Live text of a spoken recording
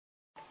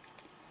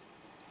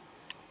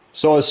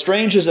So as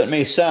strange as it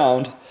may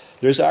sound,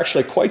 there's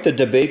actually quite the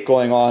debate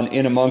going on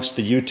in amongst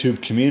the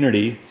YouTube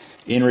community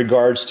in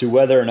regards to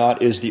whether or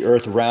not is the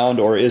Earth round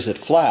or is it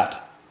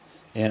flat.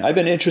 And I've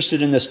been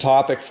interested in this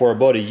topic for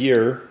about a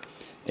year,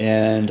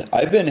 and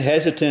I've been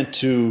hesitant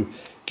to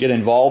get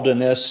involved in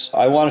this.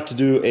 I wanted to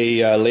do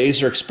a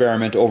laser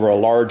experiment over a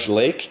large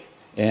lake,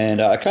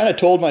 and I kind of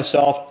told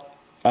myself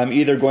I'm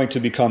either going to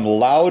become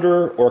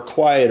louder or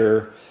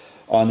quieter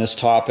on this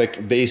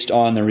topic based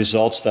on the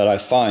results that I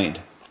find.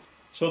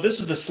 So this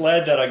is the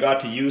sled that I got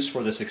to use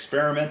for this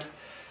experiment.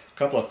 A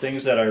couple of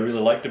things that I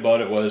really liked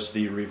about it was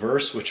the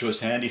reverse, which was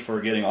handy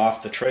for getting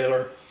off the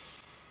trailer.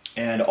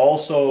 And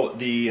also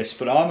the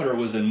speedometer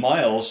was in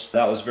miles.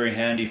 That was very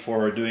handy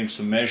for doing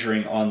some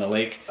measuring on the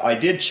lake. I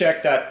did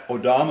check that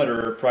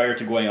odometer prior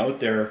to going out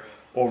there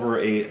over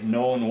a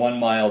known 1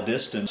 mile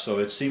distance, so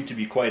it seemed to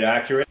be quite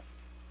accurate.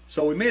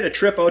 So we made a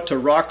trip out to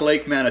Rock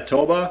Lake,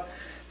 Manitoba,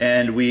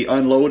 and we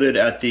unloaded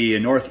at the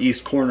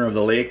northeast corner of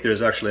the lake.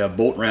 There's actually a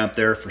boat ramp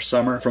there for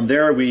summer. From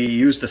there we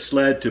used the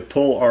sled to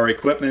pull our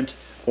equipment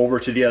over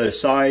to the other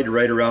side,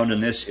 right around in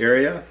this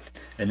area.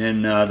 And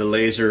then the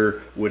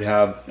laser would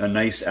have a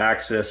nice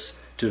access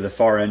to the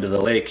far end of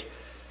the lake.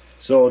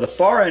 So the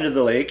far end of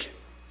the lake,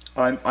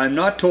 I'm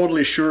not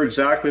totally sure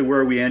exactly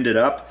where we ended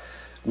up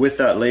with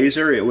that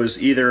laser. It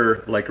was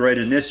either like right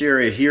in this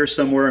area here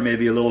somewhere,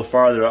 maybe a little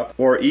farther up,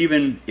 or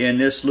even in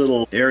this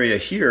little area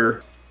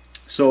here.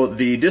 So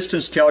the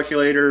distance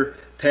calculator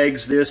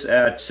pegs this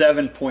at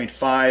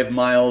 7.5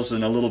 miles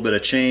and a little bit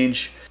of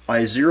change.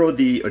 I zeroed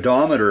the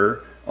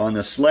odometer on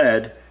the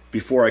sled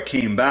before I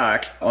came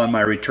back. On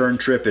my return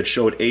trip it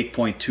showed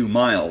 8.2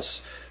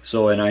 miles.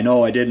 So, and I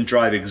know I didn't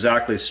drive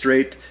exactly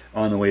straight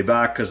on the way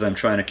back because I'm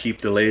trying to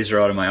keep the laser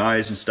out of my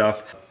eyes and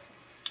stuff.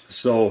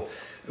 So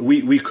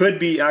we could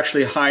be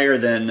actually higher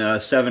than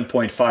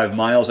 7.5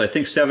 miles. I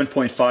think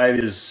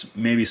 7.5 is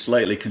maybe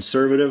slightly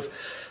conservative.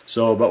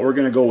 So, but we're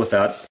going to go with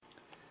that.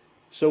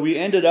 So we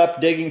ended up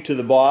digging to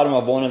the bottom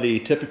of one of the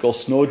typical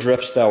snow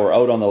drifts that were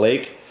out on the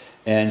lake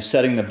and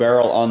setting the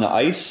barrel on the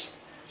ice.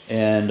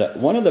 And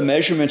one of the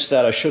measurements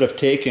that I should have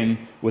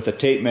taken with a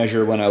tape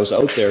measure when I was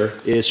out there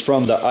is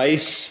from the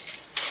ice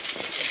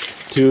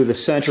to the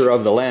center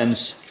of the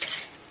lens.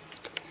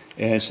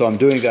 And so I'm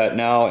doing that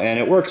now, and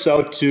it works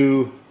out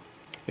to,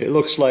 it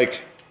looks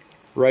like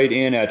right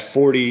in at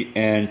 40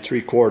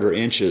 3/4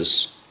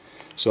 inches.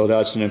 So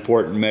that's an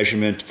important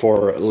measurement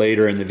for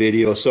later in the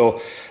video.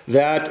 So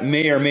that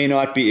may or may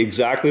not be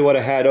exactly what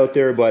I had out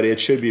there, but it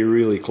should be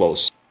really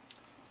close.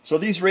 So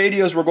these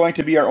radios were going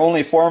to be our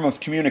only form of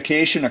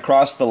communication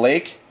across the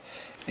lake.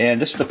 And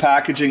this is the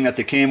packaging that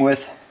they came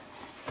with.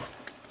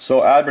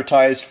 So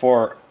advertised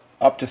for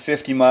up to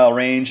 50-mile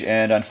range,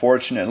 and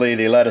unfortunately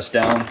they let us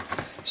down.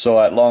 So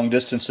at long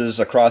distances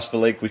across the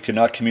lake we could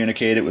not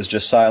communicate. It was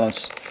just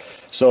silence.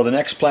 So the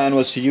next plan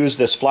was to use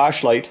this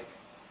flashlight.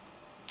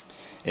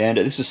 And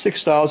this is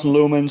 6,000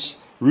 lumens,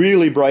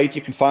 really bright.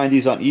 You can find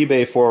these on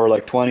eBay for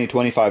like $20,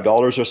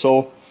 $25 or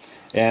so.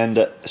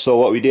 And so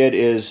what we did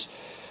is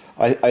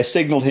I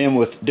signaled him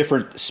with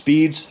different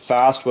speeds.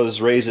 Fast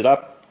was raise it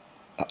up,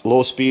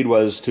 low speed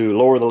was to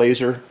lower the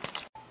laser.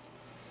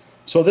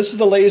 So this is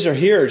the laser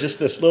here, just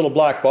this little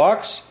black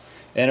box,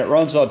 and it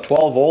runs on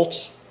 12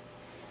 volts.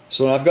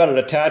 So I've got it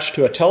attached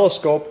to a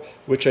telescope,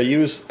 which I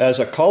use as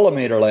a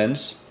collimator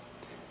lens,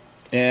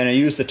 and I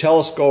use the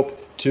telescope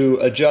to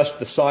adjust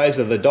the size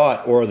of the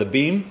dot or the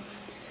beam.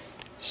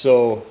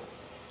 So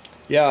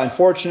yeah,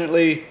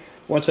 unfortunately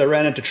once I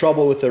ran into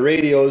trouble with the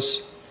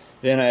radios,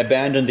 then I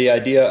abandoned the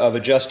idea of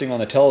adjusting on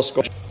the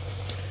telescope.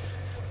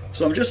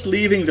 So I'm just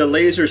leaving the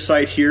laser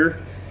sight here,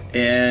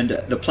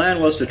 and the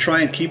plan was to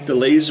try and keep the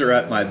laser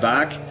at my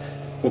back.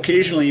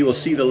 Occasionally you will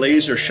see the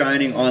laser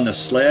shining on the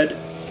sled,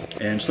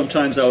 and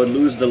sometimes I would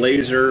lose the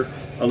laser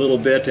a little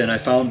bit, and I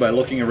found by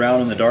looking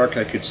around in the dark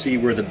I could see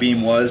where the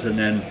beam was and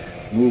then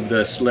move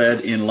the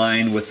sled in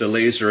line with the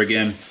laser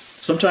again.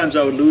 Sometimes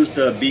I would lose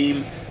the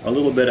beam a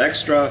little bit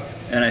extra,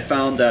 and I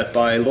found that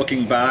by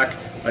looking back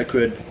I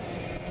could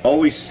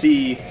always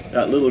see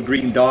that little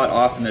green dot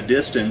off in the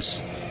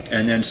distance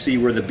and then see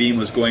where the beam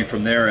was going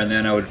from there, and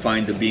then I would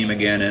find the beam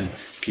again and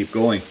keep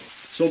going.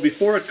 So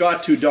before it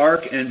got too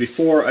dark and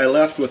before I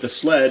left with the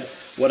sled,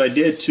 what I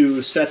did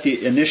to set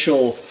the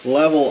initial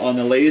level on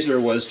the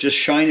laser was just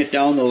shine it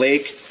down the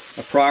lake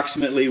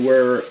approximately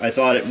where I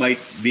thought it might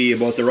be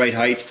about the right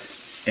height.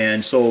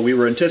 And so we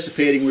were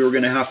anticipating we were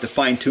going to have to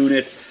fine-tune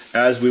it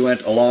as we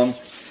went along.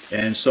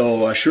 And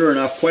so sure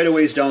enough, quite a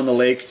ways down the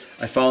lake,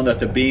 I found that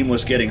the beam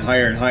was getting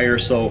higher and higher.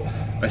 So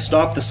I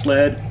stopped the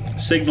sled,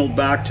 signaled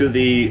back to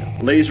the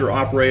laser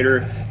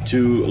operator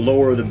to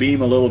lower the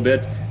beam a little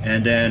bit,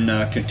 and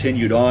then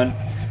continued on.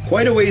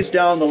 Quite a ways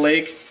down the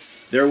lake,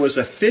 there was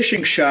a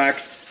fishing shack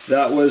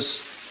that was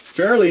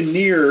fairly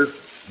near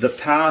the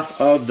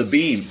path of the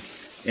beam.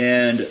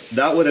 And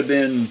that would have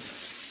been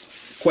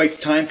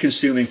quite time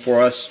consuming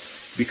for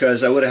us,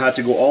 because I would have had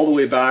to go all the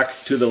way back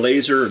to the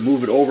laser,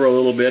 move it over a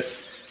little bit,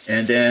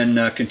 and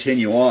then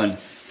continue on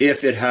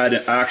if it had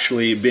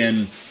actually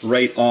been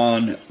right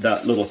on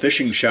that little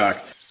fishing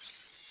shack.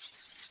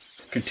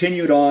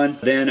 continued on.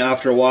 Then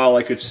after a while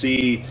I could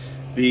see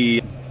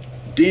the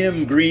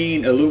dim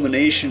green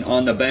illumination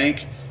on the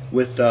bank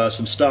with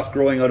some stuff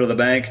growing out of the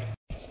bank.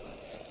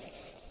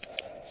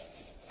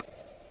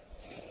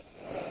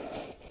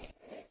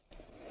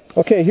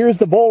 Okay, here's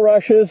the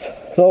bulrushes.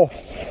 So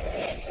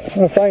I'm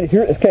going to find it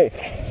here. Okay.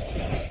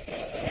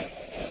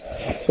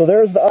 So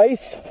there's the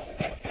ice.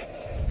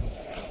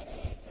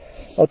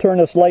 I'll turn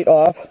this light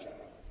off.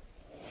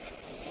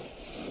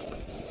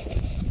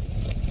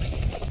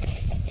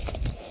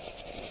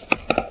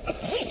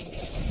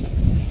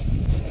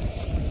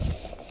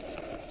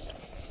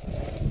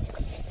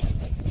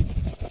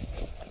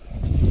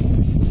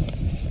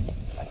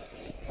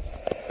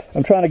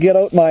 I'm trying to get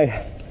out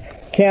my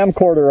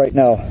camcorder right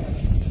now.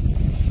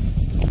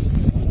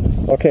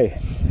 Okay.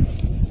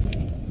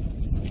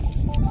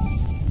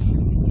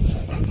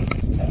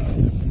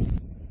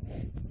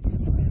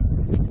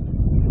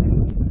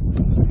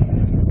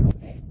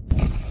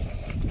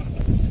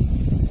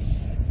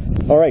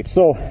 All right,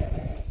 so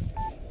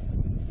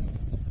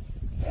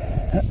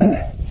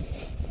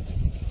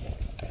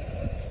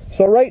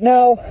right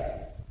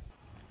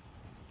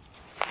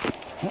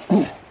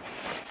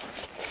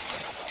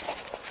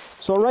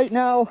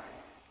now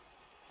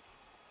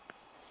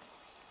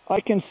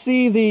I can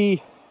see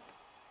the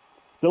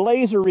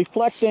laser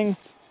reflecting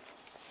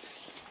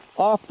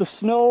off the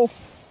snow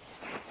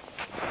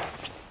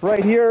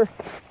right here.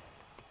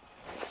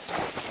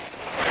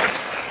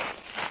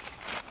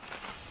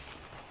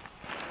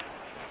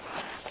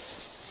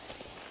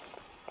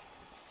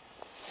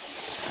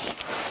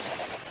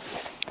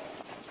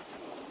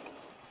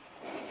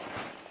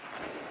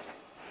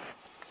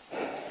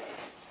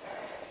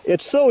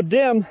 It's so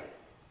dim,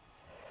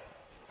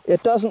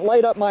 it doesn't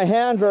light up my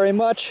hand very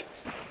much,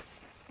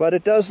 but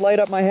it does light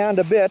up my hand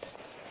a bit.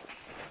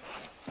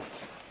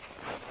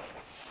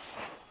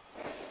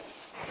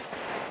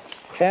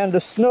 And the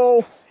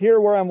snow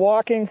here where I'm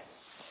walking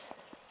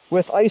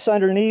with ice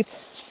underneath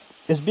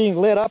is being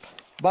lit up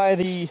by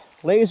the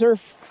laser.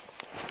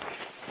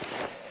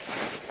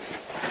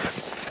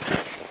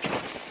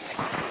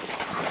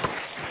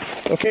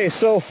 Okay,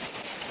 so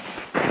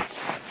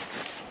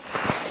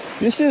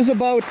this is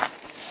about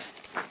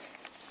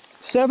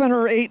 7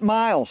 or 8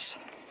 miles.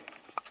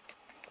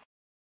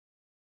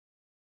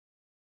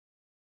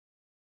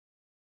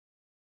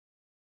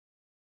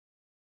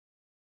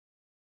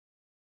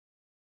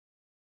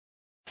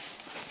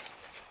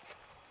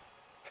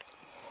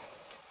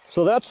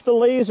 So that's the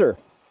laser,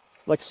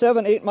 like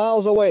 7, 8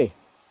 miles away.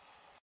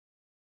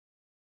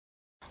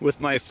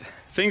 With my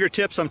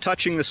fingertips I'm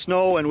touching the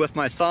snow, and with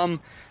my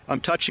thumb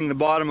I'm touching the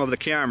bottom of the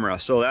camera.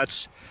 So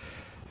that's,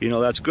 you know,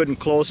 that's good and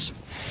close.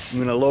 I'm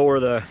going to lower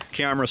the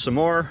camera some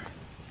more.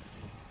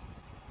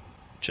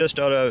 Just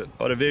out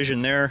of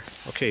vision there.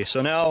 Okay,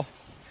 so now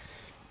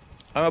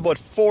I'm about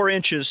 4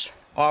 inches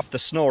off the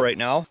snow right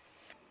now.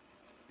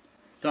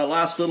 That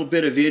last little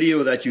bit of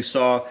video that you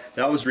saw,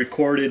 that was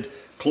recorded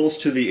close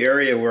to the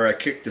area where I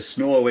kicked the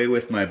snow away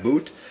with my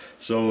boot.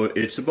 So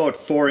it's about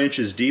 4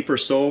 inches deep or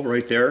so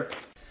right there.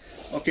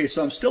 Okay,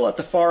 so I'm still at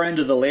the far end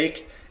of the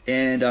lake,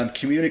 and I'm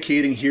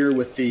communicating here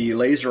with the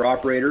laser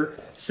operator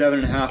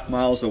 7.5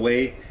 miles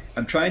away.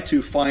 I'm trying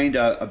to find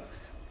a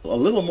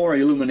little more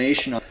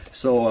illumination,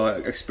 so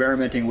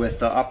experimenting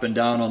with up and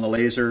down on the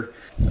laser.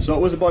 So it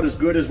was about as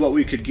good as what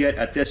we could get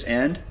at this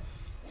end,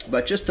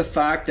 but just the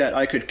fact that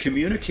I could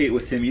communicate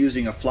with him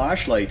using a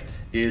flashlight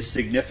is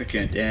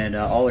significant, and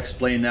I'll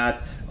explain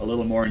that a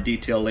little more in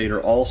detail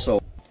later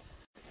also.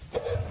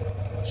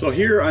 So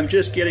here I'm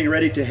just getting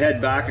ready to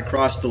head back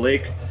across the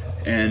lake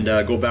and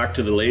go back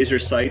to the laser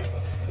site.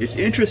 It's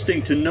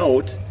interesting to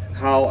note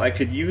how I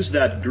could use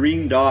that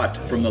green dot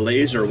from the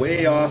laser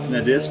way off in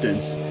the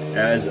distance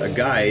as a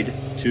guide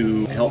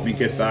to help me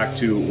get back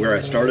to where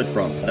I started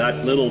from.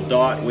 That little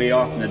dot way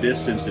off in the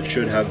distance, it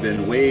should have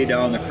been way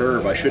down the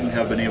curve. I shouldn't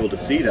have been able to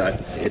see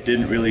that. It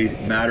didn't really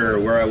matter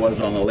where I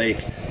was on the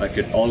lake. I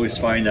could always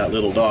find that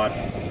little dot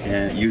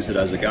and use it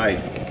as a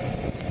guide.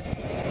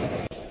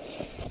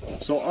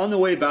 So on the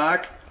way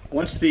back,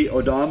 once the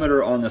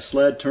odometer on the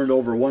sled turned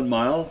over 1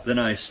 mile, then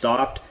I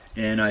stopped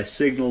and I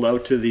signaled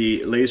out to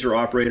the laser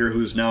operator,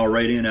 who's now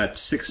right in at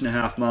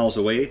 6.5 miles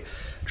away,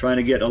 trying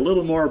to get a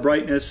little more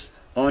brightness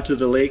onto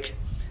the lake.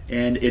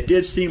 And it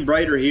did seem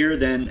brighter here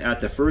than at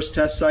the first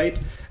test site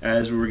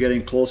as we were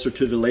getting closer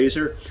to the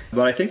laser.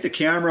 But I think the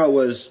camera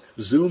was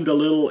zoomed a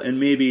little and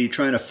maybe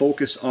trying to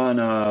focus on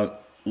a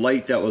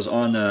light that was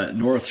on the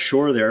north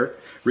shore there.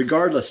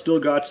 Regardless, still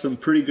got some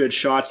pretty good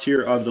shots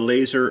here of the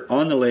laser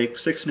on the lake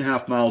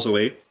 6.5 miles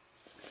away.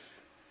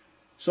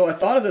 So I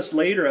thought of this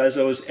later as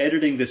I was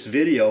editing this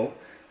video.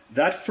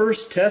 That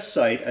first test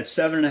site at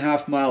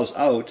 7.5 miles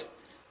out,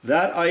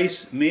 that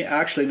ice may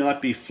actually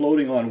not be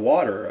floating on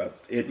water.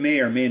 It may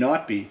or may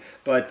not be,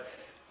 but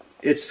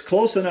it's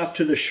close enough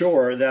to the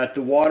shore that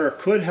the water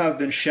could have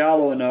been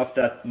shallow enough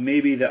that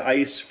maybe the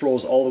ice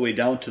froze all the way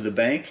down to the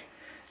bank.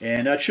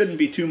 And that shouldn't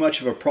be too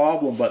much of a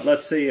problem, but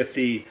let's say if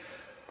the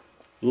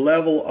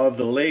level of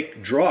the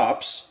lake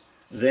drops,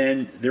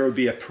 then there would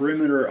be a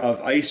perimeter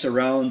of ice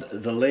around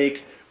the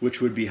lake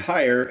which would be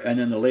higher, and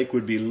then the lake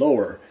would be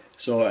lower.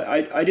 So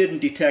I didn't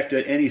detect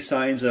any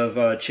signs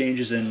of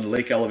changes in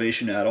lake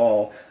elevation at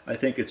all. I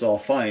think it's all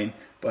fine.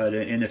 But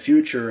in the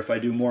future, if I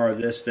do more of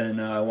this, then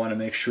I want to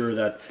make sure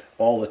that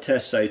all the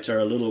test sites are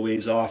a little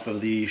ways off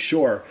of the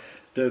shore.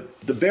 The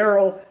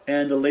barrel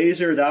and the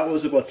laser, that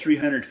was about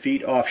 300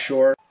 feet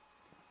offshore.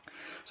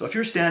 So if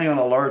you're standing on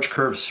a large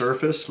curved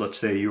surface, let's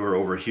say you are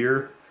over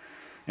here,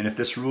 and if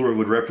this ruler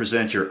would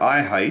represent your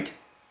eye height,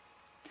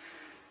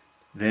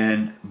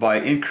 then by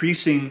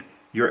increasing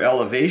your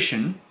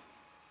elevation,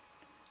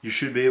 you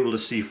should be able to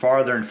see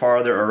farther and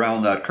farther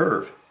around that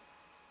curve,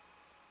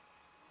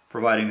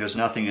 providing there's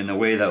nothing in the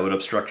way that would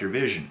obstruct your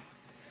vision.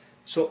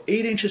 So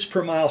 8 inches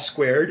per mile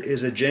squared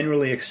is a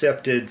generally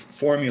accepted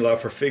formula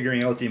for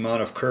figuring out the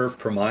amount of curve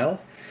per mile.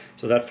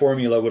 So that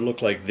formula would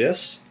look like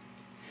this.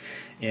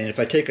 And if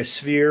I take a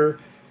sphere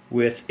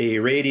with a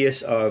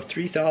radius of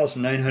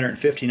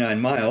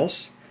 3,959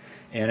 miles,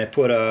 and I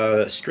put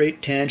a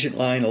straight tangent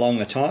line along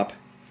the top,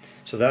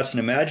 so that's an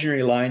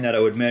imaginary line that I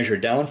would measure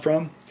down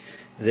from,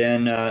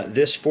 then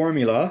this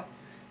formula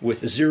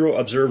with 0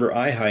 observer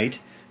eye height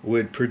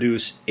would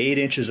produce 8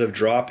 inches of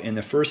drop in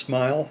the first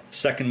mile.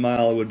 Second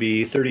mile would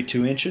be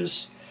 32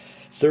 inches.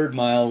 Third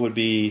mile would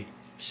be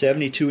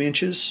 72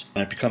 inches.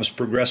 And it becomes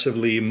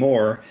progressively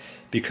more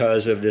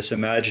because of this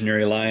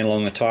imaginary line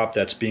along the top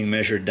that's being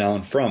measured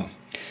down from.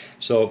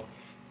 So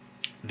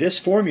this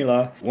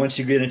formula, once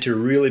you get into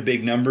really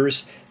big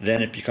numbers,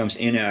 then it becomes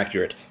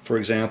inaccurate. For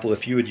example,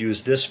 if you would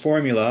use this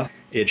formula,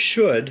 it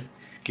should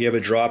give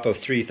a drop of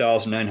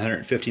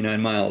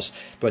 3,959 miles.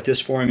 But this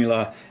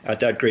formula,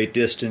 at that great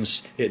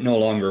distance, it no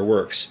longer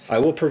works. I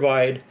will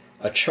provide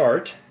a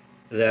chart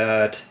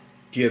that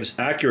gives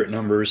accurate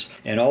numbers,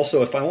 and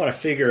also if I want to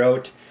figure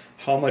out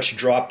how much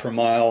drop per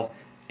mile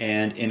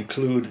and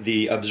include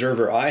the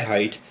observer eye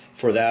height,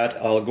 for that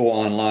I'll go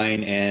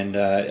online and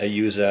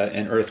use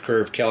an earth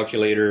curve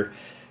calculator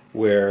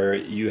where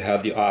you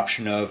have the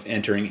option of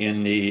entering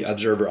in the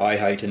observer eye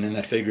height, and then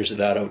that figures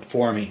that out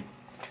for me.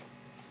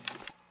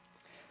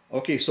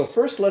 Okay, so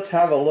first let's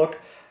have a look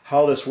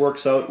how this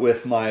works out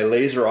with my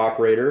laser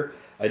operator.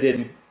 I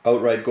didn't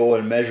outright go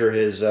and measure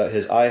his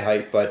eye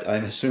height, but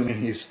I'm assuming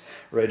he's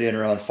right in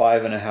around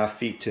 5.5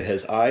 feet to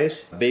his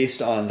eyes.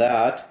 Based on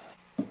that,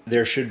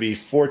 there should be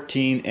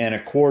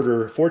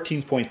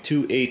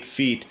 14.28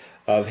 feet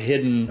of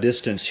hidden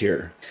distance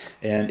here.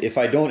 And if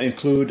I don't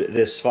include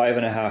this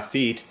 5.5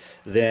 feet,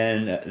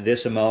 then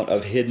this amount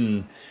of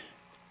hidden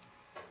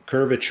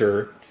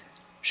curvature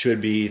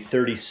should be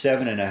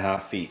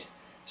 37.5 feet.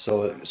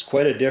 So it's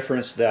quite a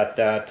difference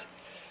that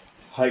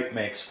height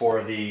makes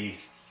for the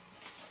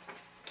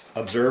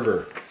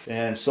observer.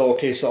 And so,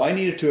 okay, so I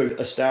needed to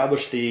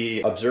establish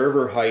the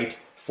observer height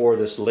for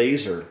this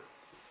laser.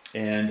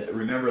 And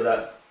remember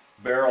that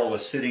barrel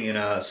was sitting in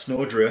a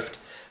snowdrift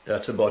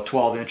that's about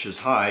 12 inches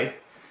high.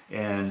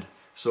 And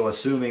so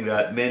assuming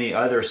that many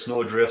other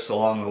snowdrifts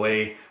along the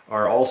way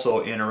are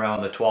also in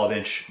around the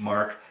 12-inch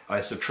mark,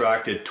 I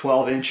subtracted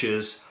 12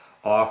 inches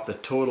off the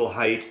total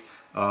height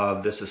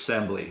of this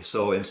assembly.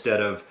 So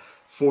instead of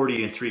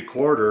 40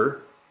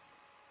 3/4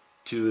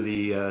 to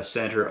the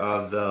center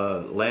of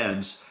the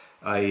lens,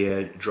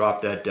 I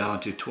dropped that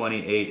down to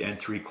 28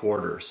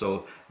 3/4.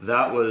 So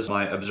that was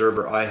my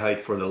observer eye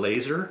height for the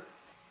laser.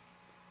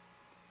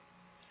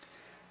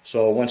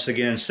 So once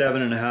again,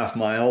 7.5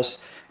 miles,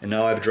 and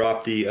now I've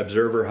dropped the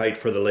observer height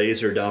for the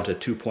laser down to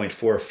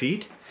 2.4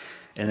 feet.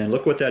 And then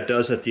look what that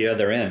does at the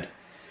other end.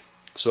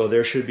 So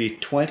there should be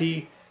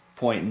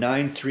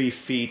 20.93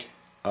 feet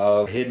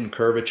of hidden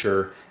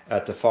curvature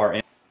at the far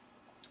end.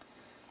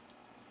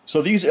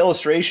 So these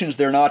illustrations,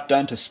 they're not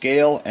done to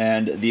scale,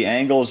 and the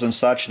angles and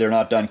such, they're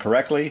not done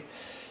correctly.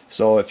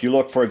 So if you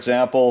look, for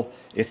example,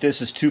 if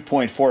this is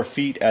 2.4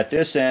 feet at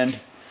this end,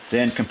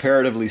 then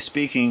comparatively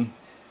speaking,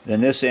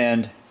 then this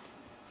end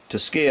to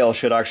scale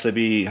should actually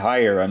be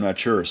higher. I'm not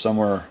sure,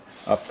 somewhere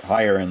up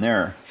higher in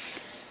there.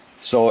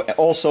 So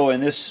also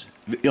in this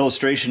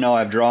illustration now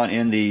I've drawn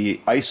in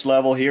the ice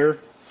level here.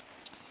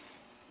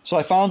 So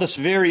I found this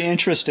very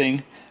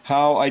interesting,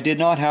 how I did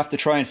not have to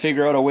try and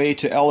figure out a way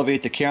to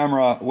elevate the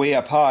camera way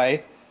up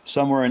high,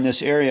 somewhere in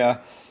this area,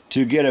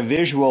 to get a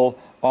visual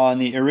on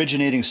the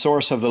originating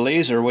source of the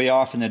laser way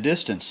off in the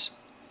distance.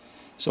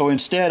 So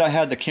instead I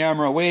had the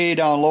camera way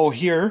down low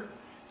here,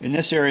 in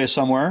this area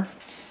somewhere,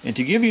 and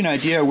to give you an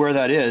idea where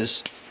that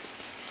is,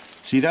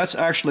 see, that's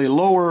actually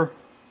lower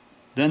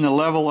than the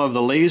level of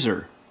the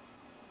laser.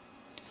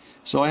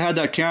 So I had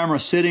that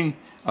camera sitting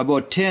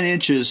about 10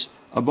 inches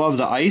above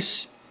the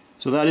ice.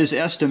 So that is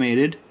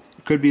estimated.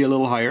 It could be a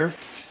little higher.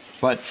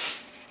 But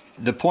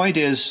the point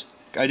is,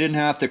 I didn't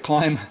have to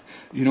climb,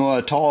 you know,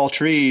 a tall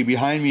tree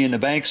behind me in the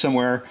bank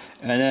somewhere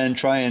and then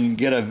try and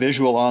get a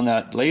visual on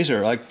that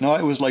laser. Like, no,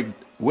 it was like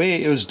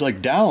way, it was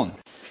like down.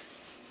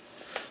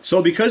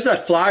 So because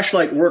that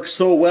flashlight works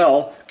so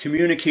well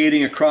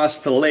communicating across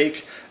the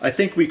lake, I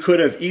think we could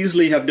have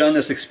easily have done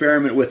this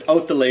experiment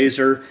without the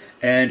laser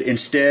and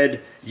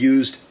instead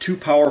used two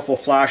powerful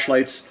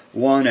flashlights,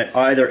 one at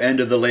either end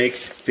of the lake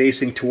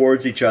facing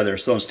towards each other.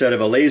 So instead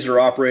of a laser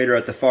operator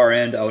at the far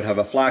end, I would have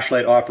a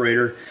flashlight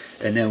operator,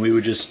 and then we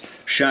would just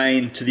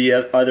shine to the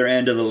other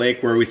end of the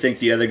lake where we think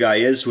the other guy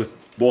is with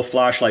both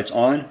flashlights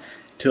on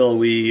till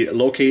we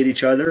locate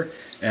each other,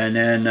 and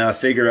then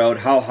figure out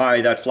how high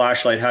that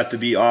flashlight had to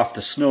be off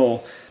the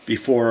snow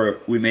before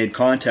we made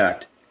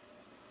contact.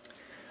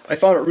 I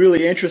found it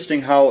really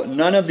interesting how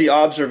none of the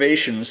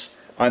observations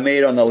I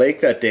made on the lake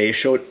that day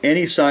showed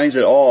any signs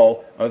at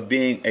all of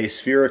being a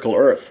spherical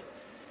Earth.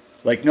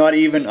 Like not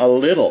even a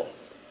little.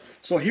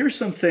 So here's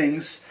some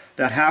things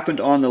that happened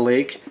on the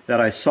lake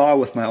that I saw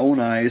with my own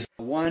eyes.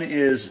 One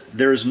is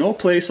there's no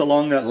place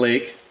along that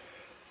lake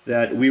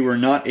that we were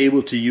not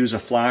able to use a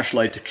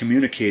flashlight to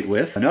communicate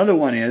with. Another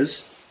one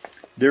is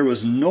there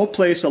was no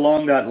place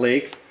along that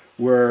lake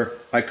where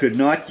I could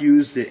not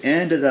use the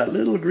end of that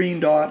little green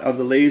dot of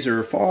the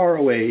laser far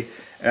away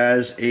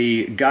as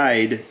a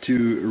guide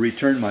to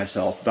return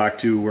myself back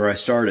to where I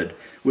started,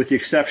 with the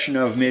exception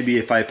of maybe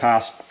if I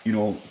passed,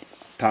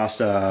 past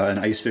an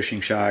ice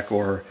fishing shack,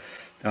 or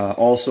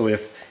also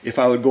if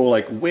I would go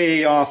like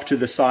way off to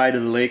the side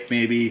of the lake,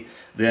 maybe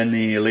then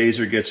the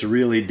laser gets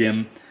really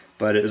dim.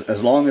 But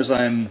as long as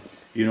I'm,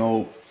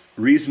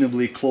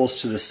 reasonably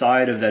close to the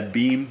side of that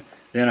beam,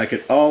 then I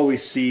could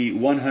always see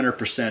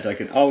 100%. I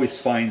could always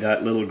find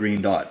that little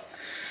green dot.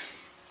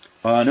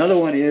 Another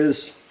one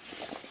is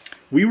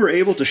we were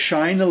able to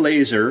shine the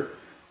laser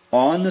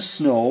on the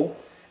snow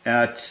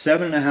at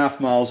 7.5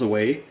 miles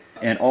away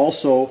and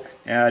also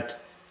at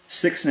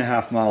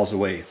 6.5 miles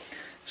away.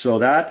 So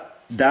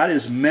that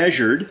is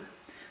measured.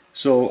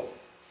 So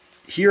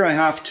here I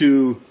have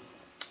to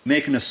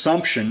make an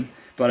assumption,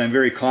 but I'm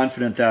very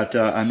confident that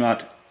I'm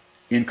not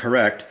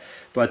incorrect.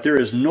 But there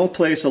is no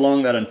place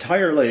along that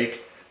entire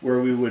lake where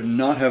we would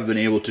not have been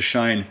able to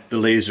shine the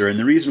laser. And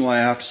the reason why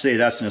I have to say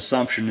that's an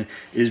assumption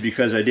is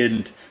because I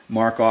didn't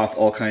mark off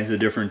all kinds of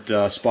different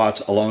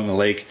spots along the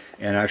lake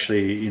and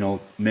actually,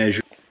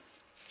 measure.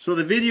 So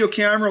the video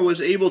camera was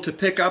able to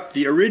pick up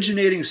the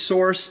originating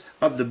source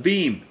of the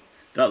beam,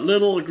 that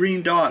little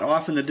green dot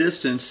off in the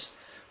distance,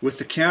 with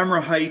the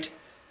camera height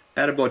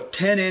at about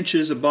 10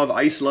 inches above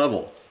ice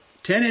level.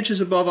 10 inches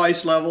above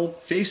ice level,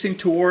 facing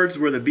towards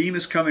where the beam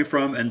is coming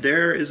from, and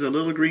there is a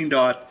little green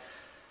dot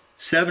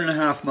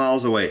 7.5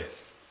 miles away.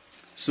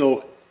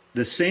 So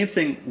the same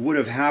thing would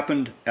have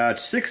happened at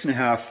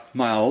 6.5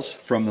 miles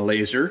from the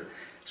laser.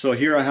 So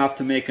here I have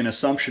to make an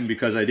assumption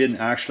because I didn't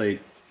actually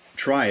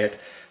try it,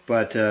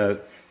 but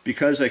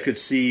because I could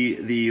see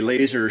the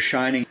laser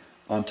shining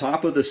on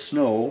top of the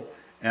snow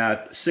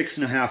at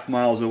 6.5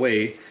 miles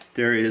away,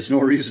 there is no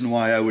reason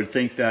why I would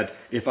think that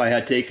if I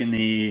had taken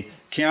the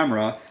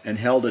camera and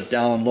held it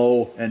down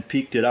low and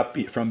peeked it up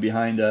from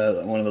behind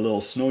one of the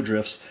little snow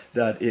drifts,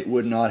 that it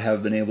would not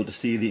have been able to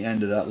see the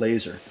end of that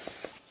laser.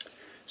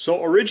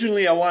 So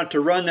originally I wanted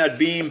to run that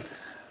beam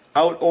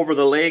out over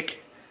the lake,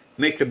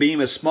 make the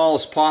beam as small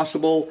as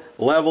possible,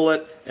 level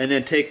it, and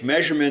then take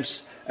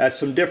measurements at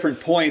some different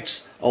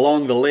points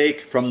along the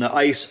lake from the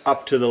ice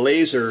up to the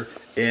laser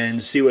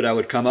and see what I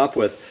would come up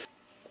with.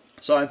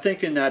 So I'm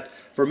thinking that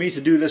for me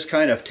to do this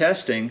kind of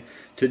testing,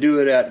 to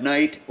do it at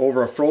night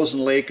over a frozen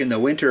lake in the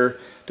winter,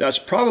 that's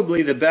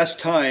probably the best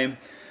time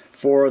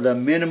for the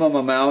minimum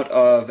amount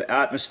of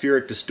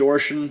atmospheric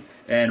distortion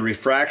and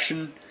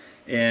refraction.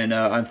 And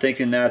I'm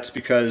thinking that's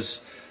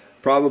because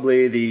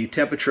probably the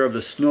temperature of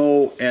the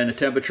snow and the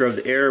temperature of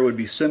the air would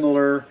be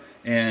similar,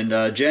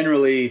 and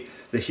generally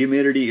the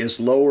humidity is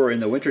lower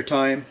in the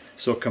wintertime.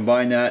 So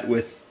combine that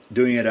with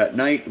doing it at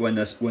night when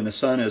the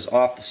sun is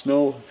off the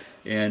snow,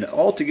 and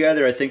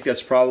altogether I think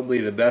that's probably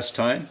the best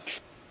time.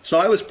 So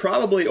I was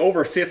probably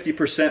over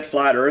 50%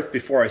 flat earth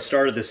before I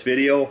started this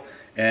video,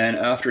 and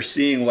after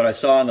seeing what I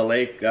saw on the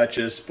lake, that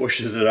just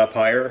pushes it up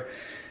higher.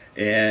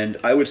 And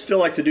I would still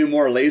like to do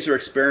more laser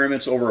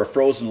experiments over a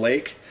frozen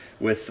lake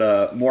with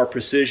more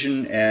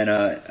precision and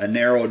a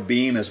narrowed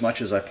beam as much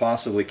as I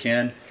possibly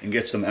can, and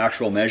get some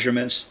actual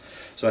measurements.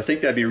 So I think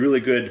that'd be really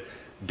good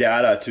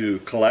data to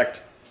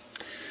collect.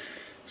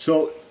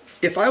 So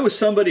if I was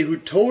somebody who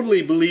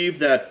totally believed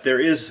that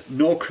there is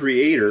no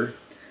creator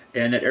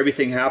and that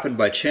everything happened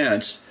by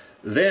chance,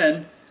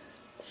 then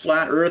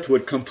flat earth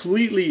would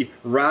completely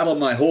rattle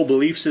my whole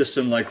belief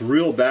system like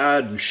real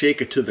bad and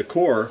shake it to the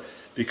core.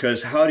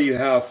 Because how do you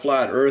have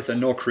flat earth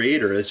and no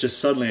creator? It's just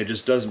suddenly it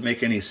just doesn't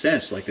make any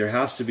sense. Like there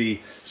has to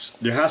be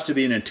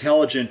an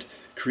intelligent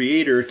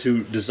creator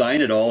to design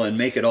it all and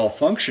make it all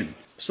function.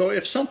 So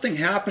if something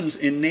happens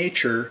in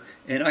nature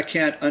and I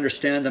can't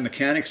understand the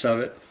mechanics of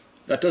it,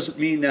 that doesn't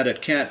mean that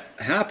it can't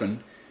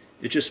happen.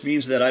 It just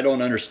means that I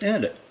don't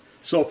understand it.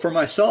 So for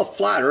myself,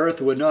 flat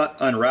earth would not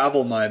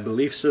unravel my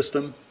belief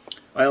system.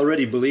 I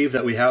already believe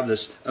that we have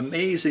this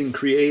amazing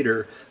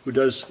creator who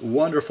does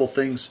wonderful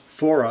things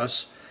for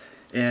us.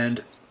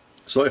 And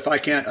so if I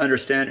can't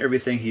understand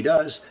everything he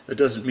does, that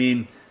doesn't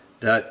mean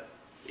that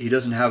he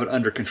doesn't have it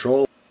under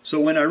control. So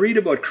when I read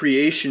about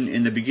creation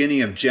in the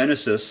beginning of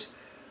Genesis,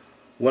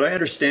 what I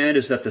understand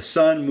is that the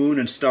sun, moon,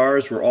 and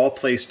stars were all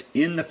placed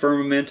in the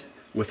firmament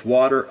with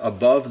water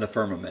above the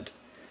firmament.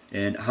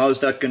 And how's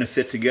that going to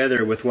fit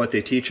together with what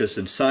they teach us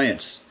in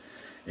science?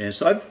 And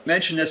so I've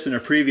mentioned this in a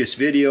previous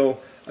video.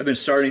 I've been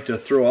starting to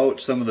throw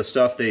out some of the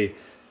stuff they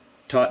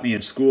taught me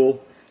in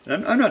school.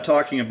 And I'm not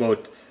talking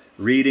about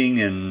reading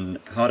and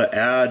how to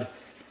add,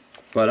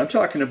 but I'm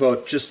talking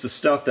about just the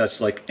stuff that's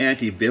like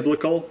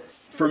anti-biblical.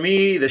 For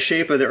me, the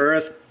shape of the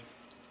earth,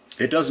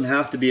 it doesn't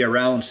have to be a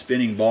round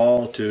spinning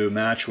ball to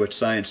match what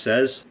science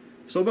says.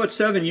 So about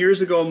 7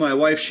 years ago, my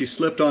wife, she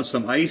slipped on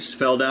some ice,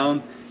 fell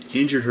down,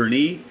 injured her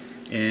knee,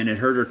 and it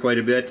hurt her quite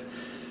a bit.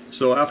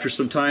 So after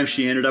some time,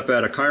 she ended up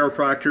at a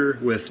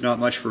chiropractor with not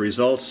much for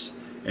results,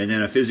 and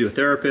then a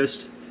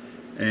physiotherapist,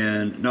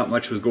 and not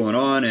much was going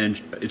on. And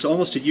it's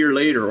almost a year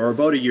later, or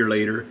about a year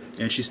later,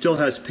 and she still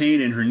has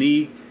pain in her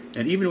knee.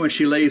 And even when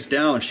she lays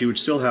down, she would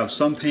still have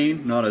some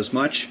pain, not as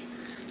much.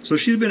 So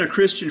she's been a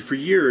Christian for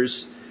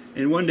years,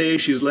 and one day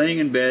she's laying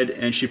in bed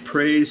and she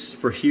prays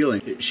for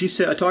healing. She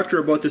said, I talked to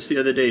her about this the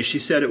other day, she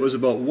said it was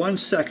about 1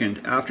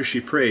 second after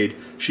she prayed,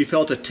 she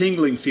felt a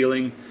tingling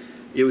feeling.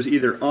 It was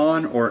either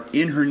on or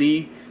in her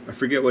knee, I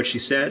forget what she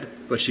said,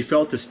 but she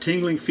felt this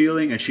tingling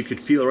feeling and she could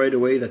feel right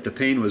away that the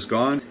pain was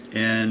gone.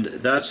 And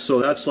that's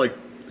like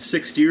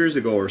 6 years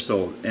ago or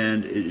so.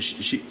 And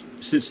she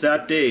since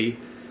that day,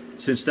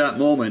 since that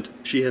moment,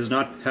 she has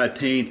not had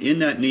pain in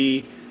that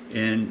knee,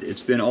 and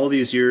it's been all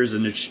these years,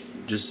 and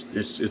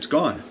it's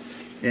gone.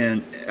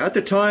 And at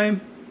the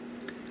time,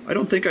 I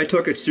don't think I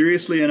took it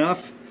seriously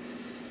enough,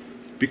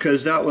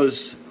 because that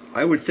was,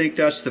 I would think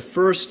that's the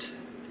first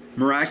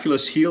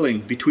miraculous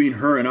healing between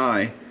her and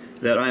I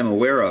that I'm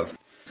aware of.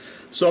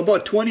 So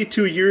about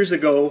 22 years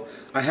ago,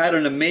 I had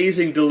an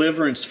amazing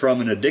deliverance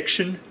from an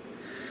addiction,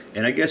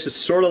 and I guess it's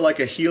sort of like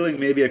a healing.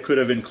 Maybe I could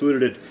have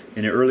included it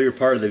in an earlier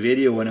part of the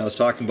video when I was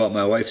talking about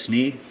my wife's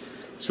knee.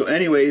 So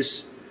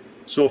anyways,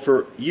 so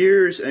for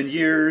years and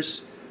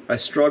years, I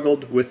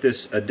struggled with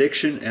this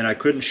addiction, and I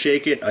couldn't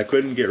shake it, I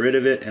couldn't get rid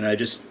of it, and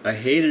I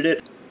hated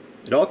it.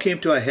 It all came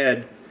to a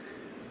head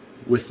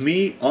with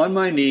me on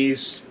my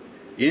knees,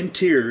 in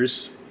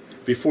tears,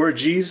 before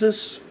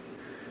Jesus,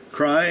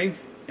 crying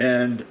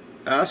and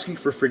asking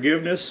for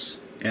forgiveness,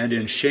 and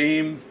in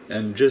shame,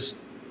 and just,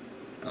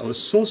 I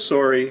was so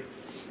sorry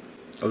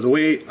of the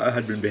way I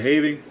had been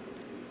behaving.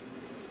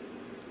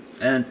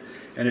 And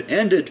it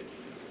ended,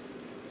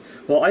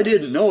 well, I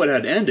didn't know it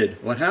had ended.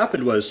 What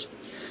happened was,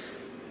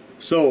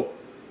 so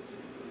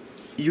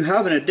you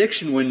have an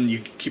addiction when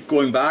you keep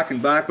going back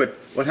and back, but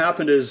what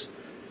happened is,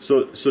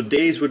 so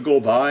days would go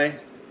by,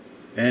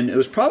 and it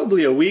was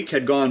probably a week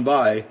had gone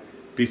by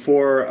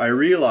before I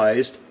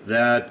realized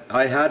that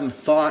I hadn't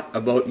thought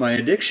about my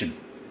addiction.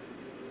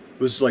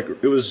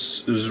 It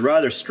was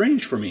rather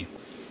strange for me.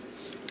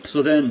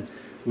 So then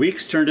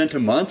weeks turned into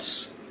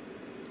months,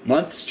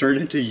 months turned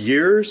into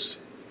years,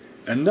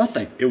 and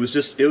nothing. It was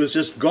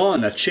just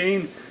gone. That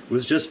chain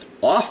was just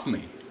off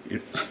me.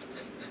 It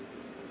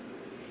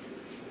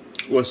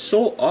was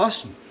so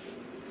awesome.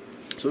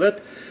 So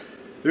that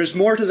there's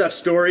more to that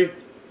story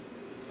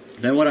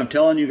than what I'm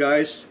telling you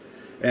guys,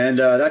 and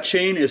that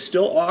chain is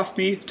still off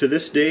me to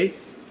this day.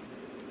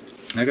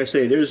 Like I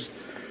say,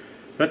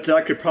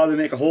 I could probably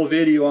make a whole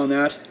video on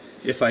that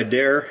if I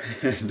dare.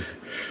 And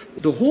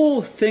the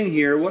whole thing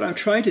here, what I'm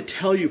trying to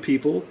tell you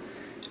people,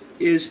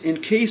 is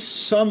in case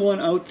someone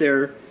out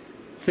there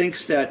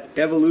thinks that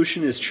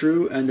evolution is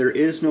true and there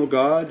is no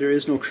God, there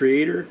is no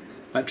creator,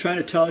 I'm trying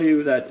to tell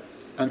you that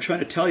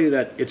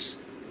it's,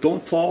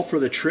 don't fall for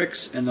the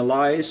tricks and the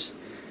lies.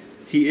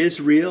 He is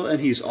real and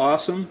he's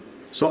awesome.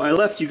 So I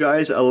left you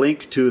guys a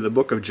link to the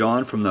book of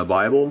John from the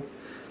Bible.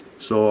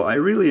 So I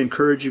really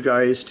encourage you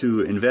guys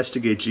to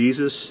investigate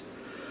Jesus.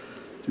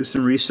 Do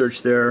some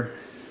research there.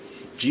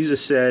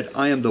 Jesus said,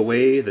 I am the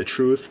way, the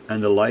truth,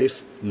 and the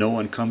life. No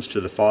one comes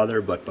to the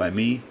Father but by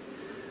me.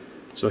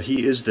 So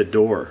he is the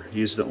door.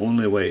 He is the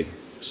only way.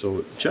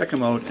 So check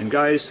him out. And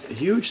guys,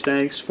 huge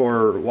thanks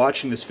for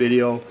watching this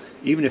video.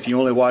 Even if you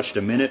only watched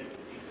a minute,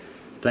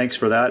 thanks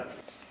for that.